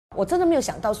我真的没有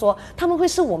想到说他们会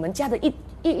是我们家的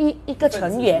一个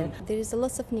成员。There is a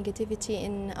lot of negativity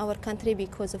in our country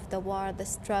because of the war, the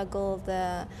struggle,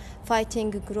 the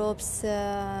fighting groups,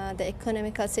 the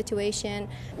economical situation.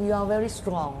 You are very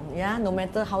strong, yeah. No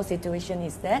matter how situation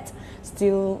is that,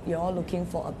 still you're looking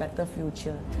for a better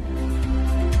future.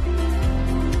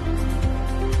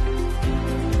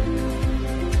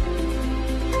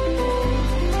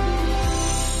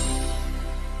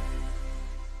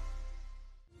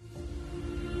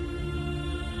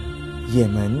 也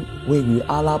门位于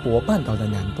阿拉伯半岛的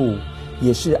南部，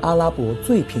也是阿拉伯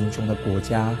最贫穷的国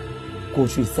家。过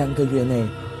去3个月内，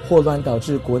霍乱导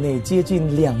致国内接近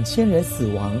2000人死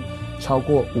亡，超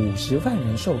过50万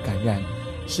人受感染，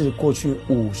是过去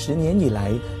50年以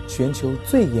来全球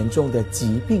最严重的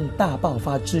疾病大爆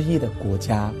发之一的国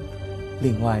家。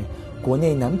另外，国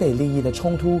内南北利益的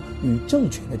冲突与政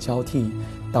权的交替，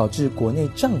导致国内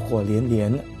战火连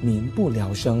连，民不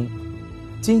聊生。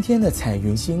今天的彩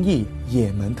云星意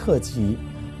也门特辑，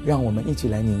让我们一起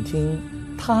来聆听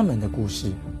他们的故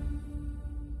事。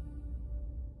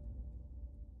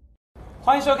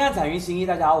欢迎收看彩云星意，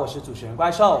大家好，我是主持人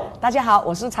怪兽。大家好，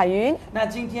我是彩云。那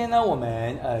今天呢，我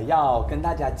们要跟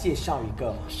大家介绍一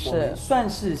个我们算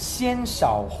是鲜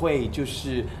少会就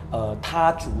是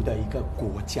他族的一个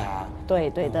国家。对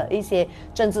的，一些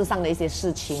政治上的一些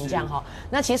事情这样哈。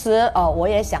那其实我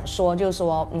也想说，就是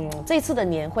说这一次的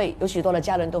年会，有许多的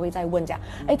家人都会在问讲，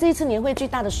这一次年会最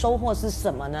大的收获是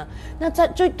什么呢？那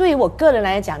对于我个人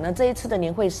来讲呢，这一次的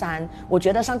年会山，我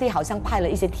觉得上帝好像派了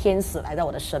一些天使来到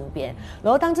我的身边。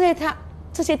然后当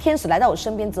这些天使来到我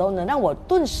身边之后呢，让我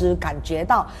顿时感觉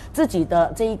到自己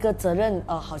的这一个责任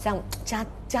好像加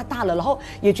大了，然后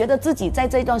也觉得自己在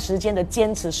这一段时间的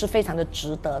坚持是非常的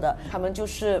值得的。他们就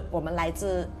是我们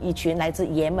一群来自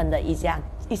也门的一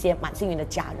些蛮幸运的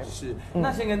家人。是，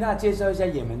那先跟大家介绍一下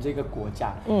也门这个国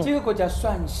家。这个国家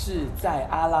算是在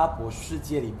阿拉伯世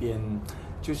界里边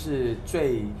就是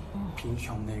最贫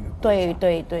穷的一个国家。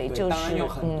对，就是当然有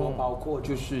很多，包括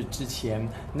就是之前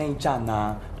内战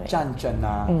啊、战争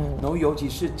啊，然后尤其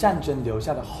是战争留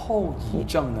下的后遗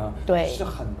症呢，是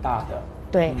很大的。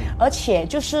对，而且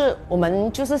就是我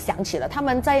们就是想起了他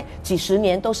们在几十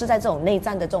年都是在这种内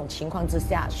战的这种情况之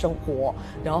下生活，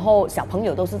然后小朋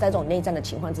友都是在这种内战的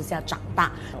情况之下长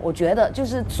大。我觉得就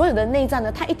是所有的内战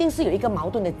呢，它一定是有一个矛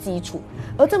盾的基础，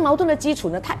而这矛盾的基础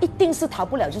呢，它一定是逃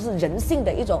不了就是人性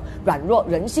的一种软弱，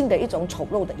人性的一种丑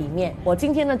陋的一面。我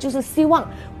今天呢，就是希望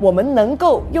我们能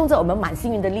够用着我们蛮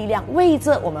幸运的力量，为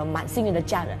着我们蛮幸运的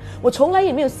家人。我从来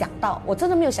也没有想到，我真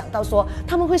的没有想到说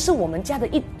他们会是我们家的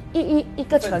一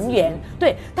个成员。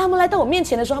对，当他们来到我面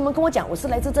前的时候，他们跟我讲我是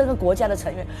来自这个国家的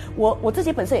成员，我自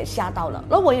己本身也吓到了。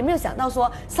然后我也没有想到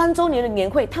说3周年的年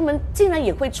会，他们竟然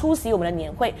也会出席我们的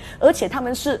年会，而且他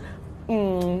们是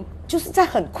就是在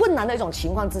很困难的一种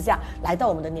情况之下来到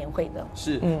我们的年会的。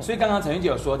是，所以刚刚彩云姐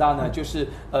有说到呢，就是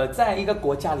在一个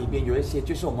国家里边有一些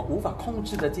就是我们无法控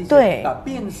制的这些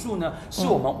变数呢，是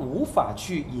我们无法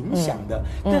去影响的。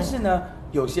但是呢，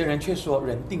有些人却说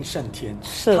人定胜天，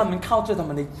他们靠着他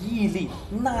们的毅力、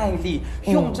耐力，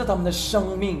用着他们的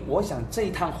生命。我想这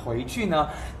一趟回去呢，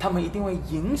他们一定会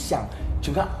影响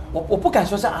整个我不敢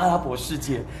说是阿拉伯世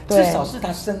界，至少是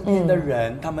他身边的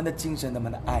人，他们的精神、他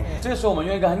们的爱。这个时候，我们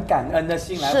用一个很感恩的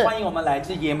心来欢迎我们来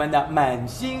自也门的满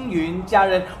星云家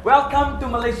人。Welcome to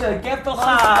Malaysia, get to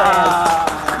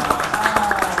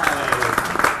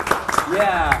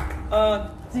Yeah，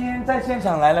 今天在现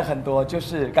场来了很多，就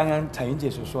是刚刚彩云姐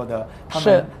所说的，他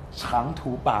们长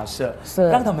途跋涉，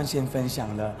让他们先分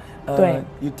享了。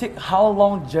You take how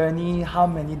long journey, how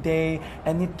many day,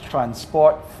 any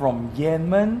transport from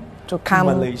Yemen to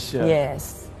Malaysia?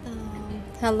 Yes.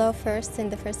 Hello, in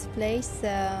the first place,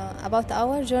 about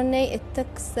our journey, it took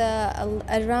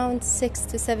around 6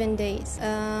 to 7 days.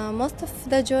 Most of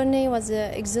the journey was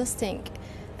exhausting.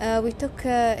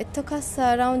 It took us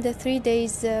around 3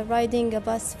 days riding a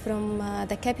bus from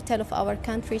the capital of our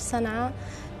country, Sana'a,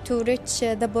 to reach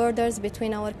the borders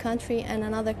between our country and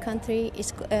another country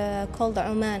is called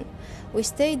Oman. We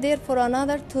stayed there for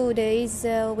another 2 days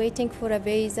waiting for a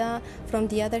visa from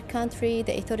the other country,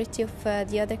 the authority of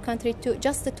the other country,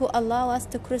 to allow us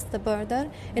to cross the border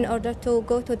in order to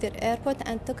go to their airport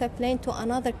and took a plane to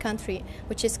another country,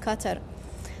 which is Qatar.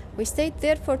 We stayed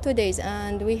there for 2 days,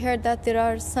 and we heard that there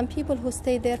are some people who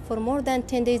stay there for more than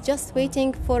 10 days just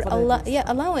waiting for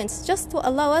allowance, just to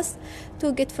allow us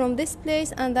to get from this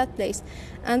place and that place.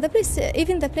 And the place,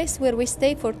 even the place where we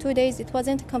stayed for 2 days, it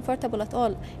wasn't comfortable at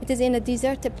all. It is in a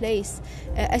deserted place,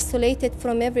 isolated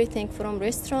from everything, from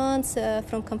restaurants,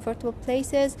 from comfortable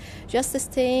places, just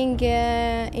staying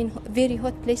in very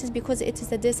hot places because it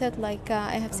is a desert, like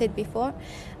I have said before.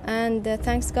 And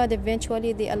thanks God,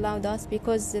 eventually they allowed us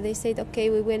because they said, okay,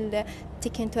 we will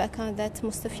take into account that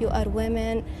most of you are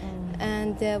women,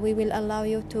 and we will allow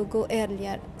you to go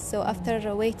earlier. So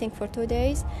after waiting for 2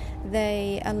 days,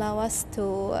 they allow us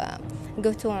to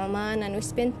go to Oman, and we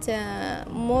spent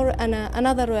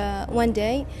another 1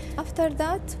 day. After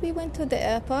that, we went to the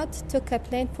airport, took a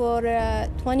plane for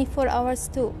 24 hours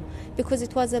too, because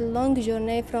it was a long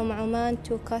journey from Oman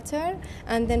to Qatar,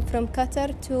 and then from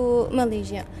Qatar to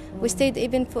Malaysia. We stayed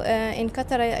even in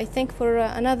Qatar, I think, for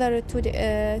another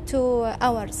 2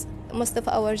 hours, most of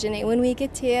our journey. When we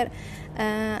get here,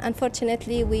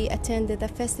 unfortunately, we attended the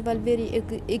festival, very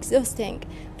exhausting,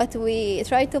 but we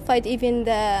try to fight even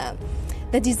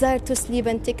the desire to sleep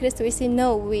and take rest. We say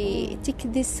no, we take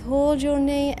this whole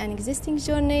journey, an existing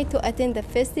journey, to attend the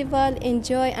festival,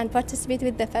 enjoy and participate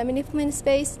with the family from in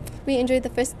space. We enjoyed the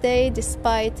first day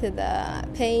despite the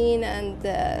pain and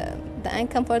the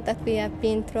discomfort that we have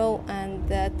been through and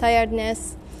the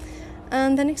tiredness.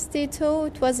 And the next day too,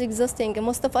 it was exhausting.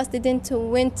 Most of us didn't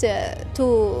went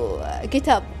to get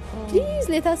up. Please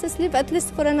let us sleep at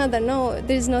least for another. No,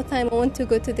 there is no time. I want to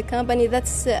go to the company.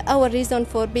 That's our reason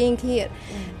for being here.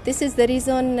 This is the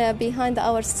reason behind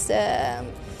our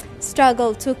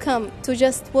struggle to come, to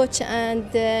just watch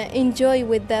and enjoy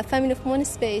with the family of one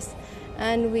space.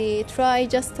 And we try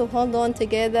just to hold on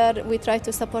together. We try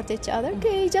to support each other.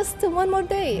 Okay, just one more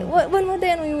day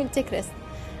and we will take rest.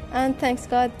 And thanks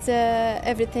God,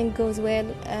 everything goes well.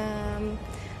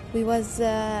 We was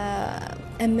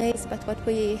amazed by what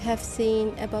we have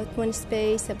seen about one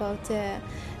space, about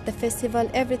the festival.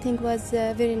 Everything was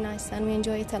very nice, and we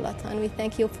enjoy it a lot. And we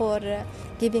thank you for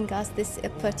giving us this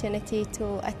opportunity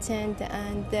to attend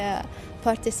and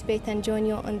participate and join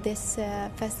you on this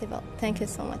festival. Thank you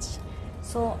so much.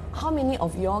 So how many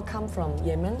of you all come from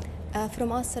Yemen?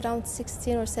 From us around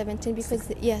 16 or 17,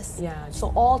 because yes. Yeah,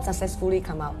 so all successfully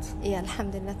come out. Yeah,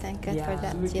 alhamdulillah, thank God for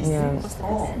that. So Yes.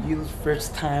 Yeah. You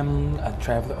first time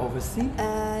travel overseas?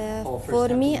 For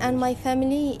me and my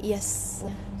family, yes.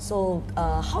 So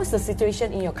how is the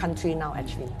situation in your country now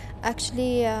actually?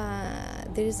 Actually,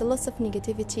 there is a lot of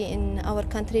negativity in our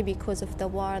country because of the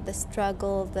war, the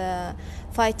struggle, the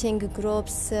fighting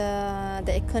groups,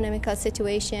 the economical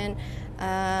situation.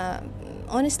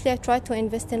 Honestly, I try to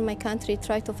invest in my country,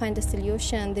 try to find a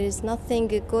solution. There is nothing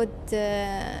good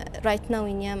right now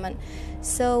in Yemen.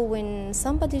 So when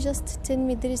somebody just tell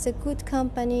me there is a good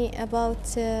company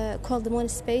about called Moon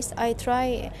Space, I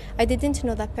didn't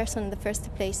know that person in the first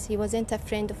place. He wasn't a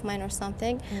friend of mine or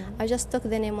something. I just took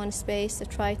the name Moon Space to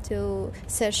try to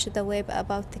search the web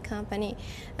about the company,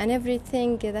 and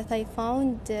everything that I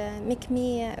found make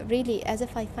me really as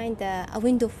if I find a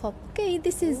window of hope. Okay,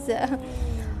 this is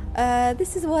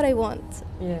what I want.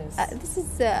 Yes.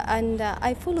 And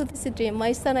I follow this dream.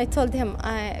 My son, I told him,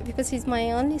 because he's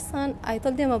my only son, I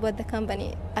told him about the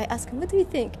company. I asked him, what do you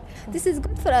think? This is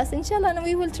good for us, inshallah, and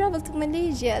we will travel to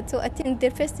Malaysia to attend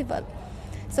their festival.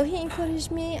 So he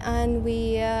encouraged me, and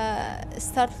we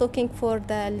start looking for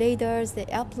the leaders, the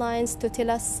uplines, to tell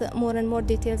us more and more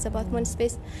details about One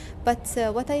Space. But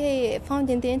what I found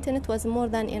in the internet was more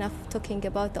than enough, talking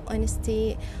about the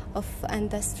honesty and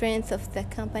the strength of the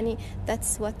company.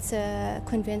 That's what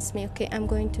convinced me, okay, I'm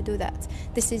going to do that.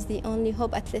 This is the only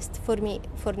hope, at least for me,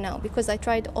 for now, because I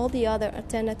tried all the other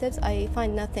alternatives, I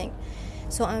find nothing.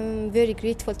 So I'm very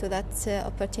grateful to that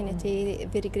opportunity,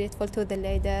 very grateful to the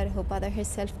leader who bothered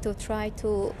herself to try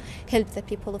to help the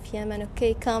people of Yemen.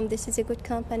 Okay, come, this is a good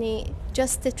company,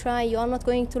 just try, you are not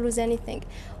going to lose anything.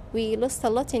 We lost a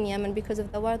lot in Yemen because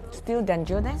of the war. Still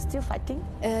danger there, still fighting?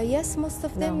 Yes, most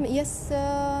of them, yes.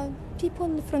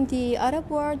 People from the Arab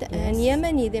world and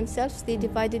Yemeni themselves, they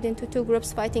divided into two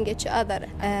groups fighting each other.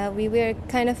 We were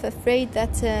kind of afraid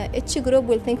that each group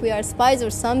will think we are spies or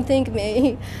something,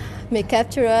 may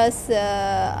capture us,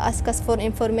 ask us for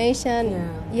information.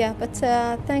 Yeah, but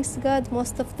thanks God,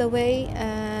 most of the way,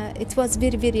 it was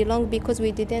very, very long because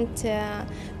we didn't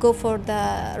go for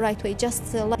the right way,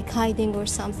 just like hiding or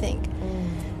something.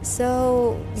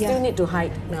 So, Still need to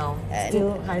hide now?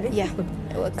 Still hiding? Yeah.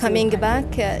 Coming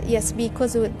back, yes,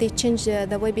 because they changed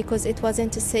the way, because it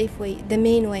wasn't a safe way, the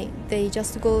main way. They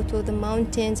just go to the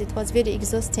mountains. It was very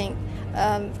exhausting.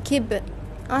 Keep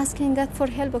asking God for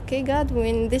help. Okay, God,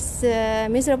 when this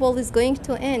miserable is going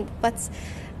to end, but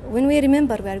when we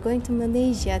remember we are going to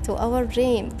Malaysia, to our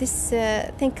dream, this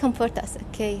thing comfort us.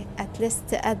 Okay, at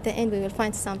least at the end we will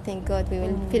find something good. We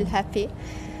will feel happy.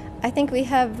 I think we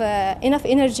have enough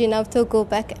energy now to go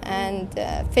back and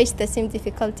face the same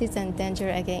difficulties and danger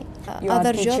again. You are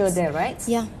a teacher there, right?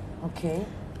 Yeah. Okay.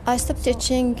 I stopped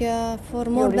teaching for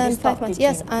more than 5 months.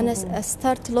 Yes, and I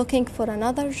start looking for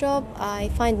another job. I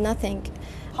find nothing.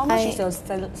 How much is your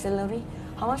salary?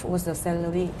 How much was the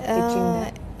salary teaching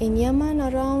there? In Yemen,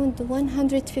 around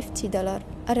 $150,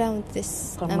 around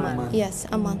this Per month? Yes,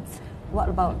 a month. What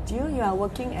about you? You are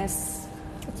working as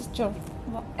Teacher.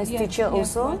 teacher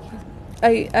also?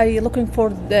 I looking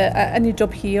for any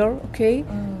job here, okay?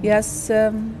 Yes,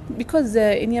 because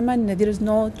in Yemen there is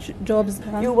no jobs.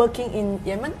 You working in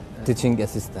Yemen? Teaching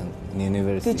assistant in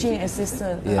university. Teaching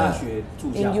assistant Yeah.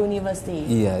 in university.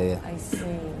 Yeah. I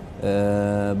see.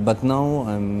 But now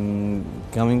I'm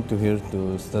coming to here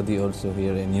to study also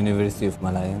here in University of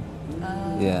Malaya.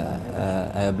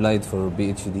 I applied for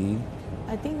PhD.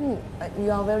 I think you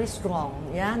are very strong,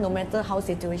 yeah? No matter how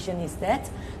situation is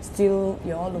that, still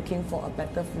you're looking for a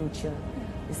better future.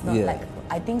 It's not like,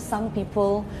 I think some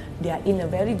people, they are in a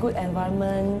very good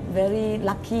environment, very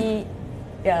lucky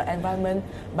environment,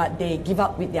 but they give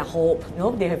up with their hope,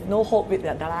 They have no hope with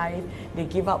their life, they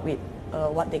give up with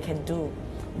what they can do.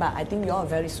 But I think you're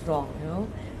very strong,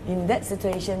 In that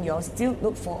situation, you still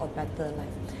look for a better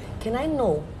life. Can I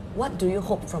know, what do you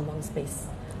hope from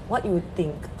OneSpace? What you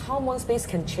think? How OneSpace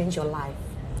can change your life?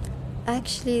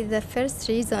 Actually, the first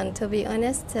reason, to be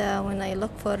honest, when I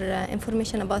look for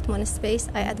information about OneSpace,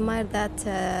 I admire that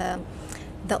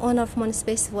the owner of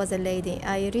OneSpace was a lady.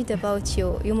 I read about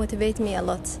you. You motivate me a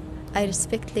lot. I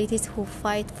respect ladies who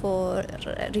fight for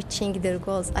reaching their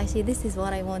goals. I say this is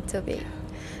what I want to be.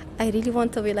 I really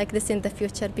want to be like this in the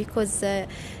future because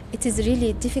it is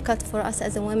really difficult for us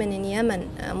as a woman in Yemen.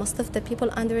 Most of the people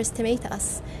underestimate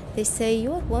us. They say,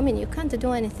 you're a woman, you can't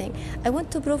do anything. I want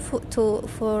to prove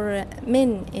for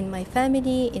men in my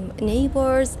family, in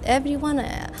neighbors, everyone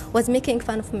was making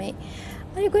fun of me.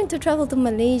 Are you going to travel to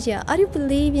Malaysia? Are you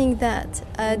believing that?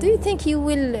 Do you think you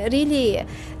will really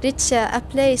reach a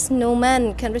place no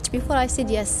man can reach? Before I said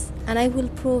yes, and I will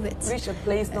prove it. Reach a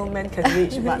place no man can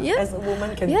reach, but as a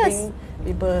woman can bring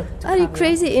people to Are you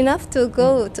crazy enough to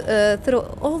go through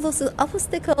all those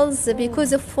obstacles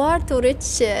because of war to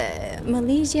reach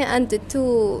Malaysia and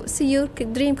to see your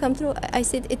dream come true? I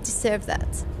said it deserves that.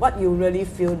 What you really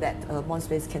feel that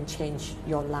OneSpace can change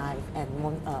your life and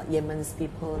Yemen's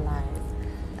people's life?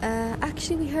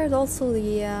 Actually, we heard also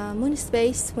the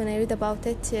OneSpace, when I read about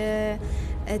it,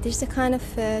 there's a kind of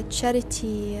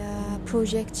charity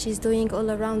project she's doing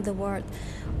all around the world.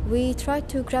 We try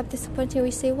to grab this opportunity.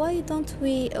 We say, why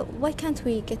can't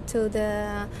we get to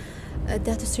the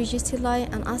data registry line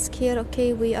and ask here,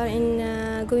 okay, we are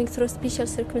going through special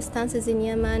circumstances in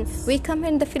Yemen. We come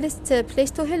in the first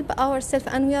place to help ourselves,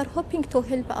 and we are hoping to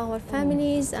help our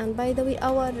families and, by the way,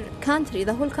 our country,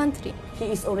 the whole country. He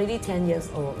is already 10 years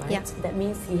old, right? Yeah. That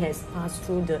means he has passed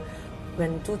through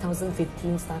when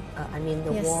 2015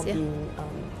 started, war being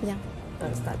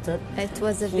started. It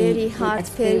was a very hard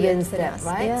period for us.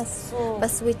 Right? Yes,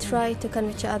 but we try to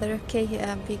convince each other,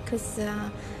 okay, because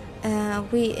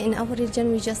we in our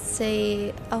religion we just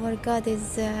say our God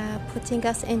is putting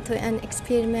us into an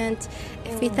experiment.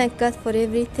 If we thank God for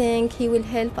everything, He will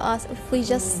help us. If we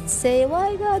just say,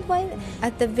 why God, why?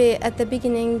 At the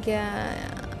beginning,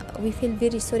 we feel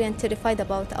very sorry and terrified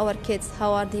about our kids.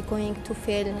 How are they going to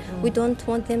fail? We don't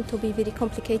want them to be very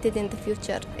complicated in the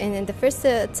future. And in the first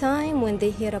time when they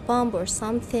hear a bomb or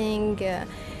something,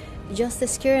 just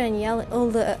scare and yell all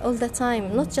the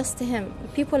time. Not just him.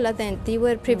 People at the end, they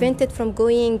were prevented from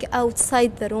going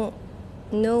outside the room.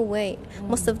 No way.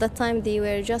 Most of the time they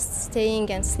were just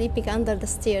staying and sleeping under the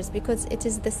stairs because it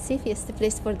is the safest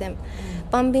place for them.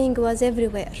 Bombing was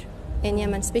everywhere in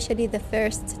Yemen, especially the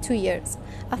first 2 years.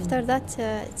 After that,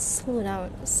 it's slow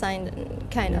down,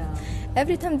 kind of.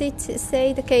 Every time they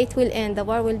say, okay, it will end, the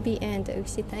war will be end, we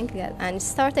say, thank God, and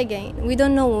start again. We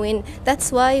don't know when.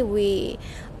 That's why we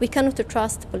cannot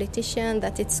trust politicians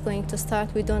that it's going to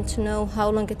start. We don't know how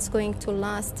long it's going to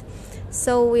last.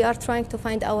 So we are trying to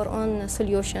find our own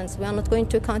solutions. We are not going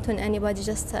to count on anybody,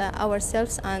 just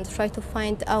ourselves, and try to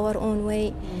find our own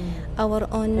way, our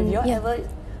own... Have you ever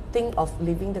think of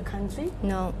leaving the country?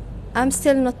 No, I'm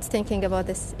still not thinking about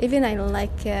this. Even I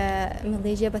like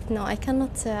Malaysia, but no, I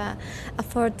cannot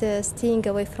afford staying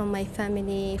away from my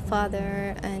family,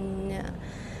 father and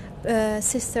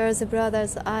sisters,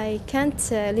 brothers. I can't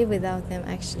live without them,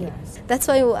 actually. Yes. That's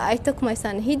why I took my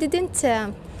son. He didn't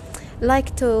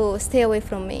like to stay away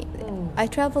from me. I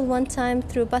traveled one time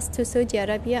through bus to Saudi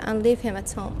Arabia and leave him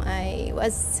at home. I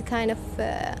was kind of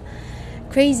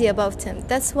crazy about him.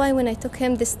 That's why when I took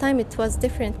him this time it was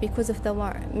different because of the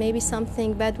war. Maybe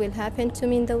something bad will happen to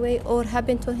me in the way or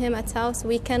happen to him at house.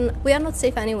 We are not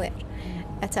safe anywhere.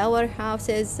 At our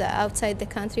houses, outside the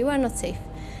country, we are not safe.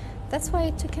 That's why I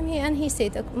took him here and he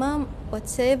said, Mom,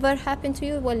 whatever happened to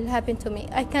you will happen to me.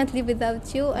 I can't live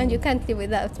without you and you can't live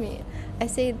without me. I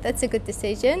said, that's a good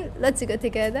decision. Let's go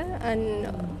together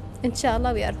and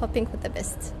inshallah we are hoping for the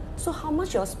best. So how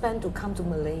much you spend to come to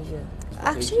Malaysia?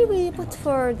 Actually, we put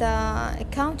for the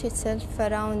account itself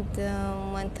around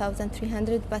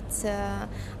 1,300, but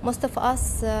most of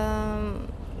us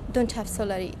don't have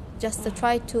salary. Just to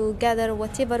try to gather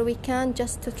whatever we can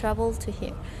just to travel to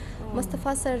here. Most of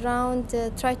us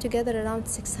try to gather around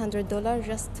 $600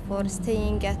 just for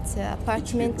staying at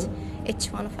apartment. Each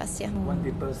one of us, yeah. One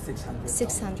people 600.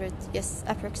 600, yes,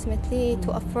 approximately,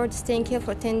 to afford staying here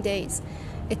for 10 days.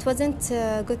 It wasn't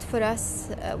good for us.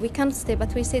 We can't stay,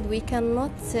 but we said we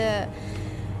cannot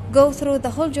go through the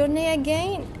whole journey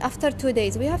again after 2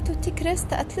 days. We have to take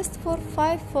rest at least for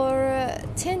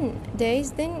 10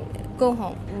 days, then go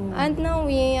home. And now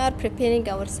we are preparing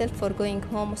ourselves for going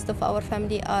home. Most of our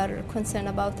family are concerned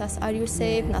about us. Are you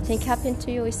safe? Yes. Nothing happened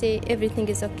to you? We say everything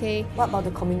is okay. What about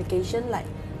the communication, like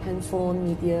handphone,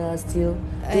 media, still?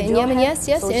 In Yemen, yes,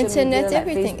 internet, media, like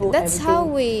everything. Facebook, That's everything how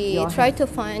we try to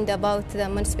find about the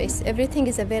money space. Everything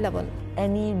is available.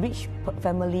 Any rich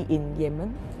family in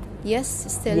Yemen? Yes,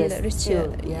 still rich.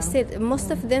 Still, most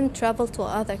of them travel to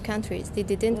other countries. They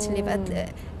didn't live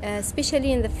at,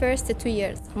 especially in the first 2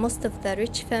 years. Most of the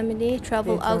rich family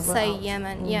travel outside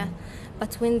Yemen. Yeah,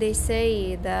 but when they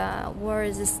say the war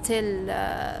is still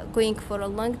going for a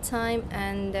long time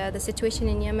and the situation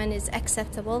in Yemen is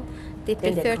acceptable, they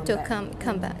prefer to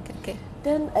come back. Okay.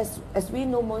 Then, as we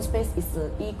know, Monspace is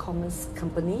an e-commerce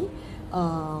company.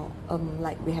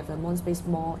 Like we have a Monspace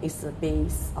Mall is a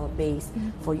base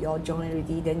for your joinery.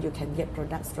 Then you can get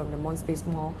products from the Monspace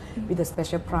Mall with a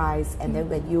special price. And then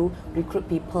when you recruit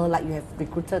people, like you have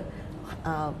recruited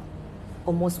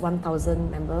almost 1,000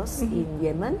 members in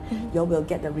Yemen, you will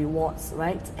get the rewards,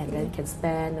 right? And then can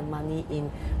spend the money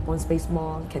in Monspace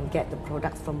Mall, can get the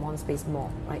products from Monspace Mall,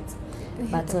 right?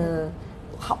 But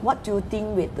what do you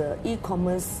think with the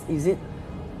e-commerce? Is it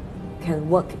can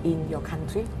work in your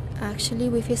country? Actually,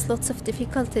 we face lots of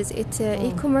difficulties.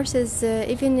 E-commerce is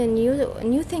even a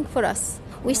new thing for us.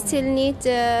 We still need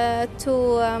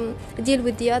to deal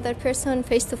with the other person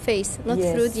face to face, not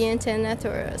through the internet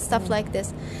or stuff like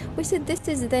this. We said this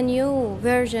is the new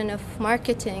version of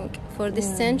marketing for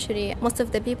this century. Most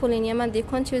of the people in Yemen, they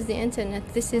can't use the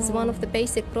internet. This is one of the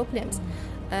basic problems.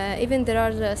 Even there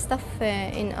are stuff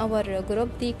in our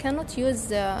group, they cannot use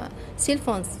cell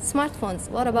phones, smartphones.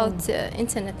 What about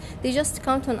internet? They just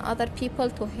count on other people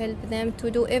to help them to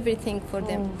do everything for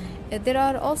them. There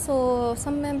are also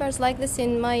some members like this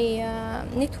in my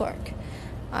network.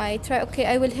 I try, okay,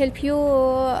 I will help you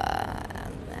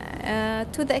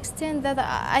to the extent that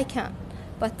I can.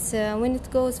 But when it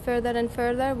goes further and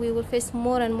further, we will face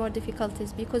more and more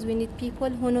difficulties because we need people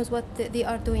who knows what they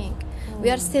are doing. We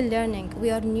are still learning.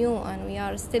 We are new and we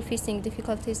are still facing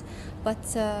difficulties. But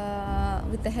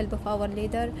with the help of our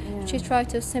leader, she tried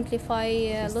to simplify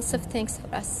lots of things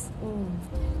for us.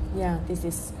 Yeah, this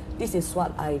is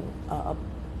what I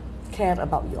care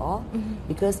about you all,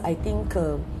 because I think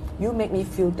you make me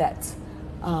feel that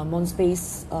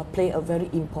Monspace play a very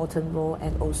important role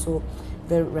and also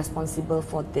very responsible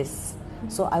for this.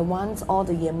 So I want all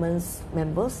the Yemen's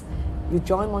members, you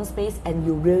join Monspace and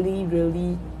you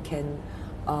really can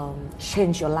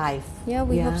change your life. Yeah,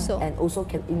 we hope so. And also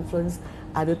can influence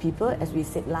other people, as we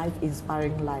said, life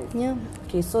inspiring life. Yeah.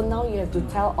 Okay, so now you have to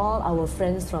tell all our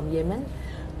friends from Yemen,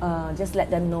 just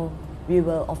let them know we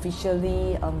will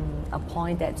officially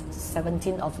appoint that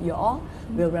 17 of you all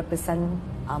will represent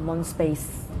Monspace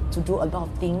to do a lot of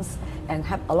things and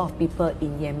help a lot of people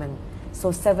in Yemen.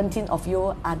 So 17 of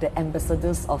you are the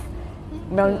ambassadors of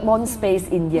Monspace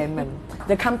in Yemen.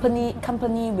 The company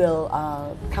will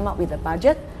come up with a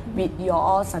budget with your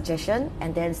all suggestion,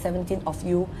 and then 17 of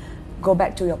you go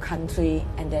back to your country,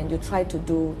 and then you try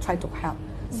to help,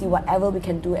 see whatever we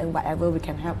can do and whatever we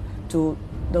can help to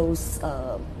those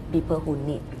people who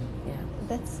need. Yeah.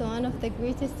 That's one of the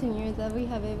greatest news that we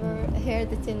have ever heard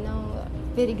till now.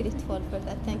 Very grateful for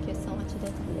that. Thank you so much,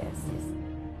 Deta. Yes.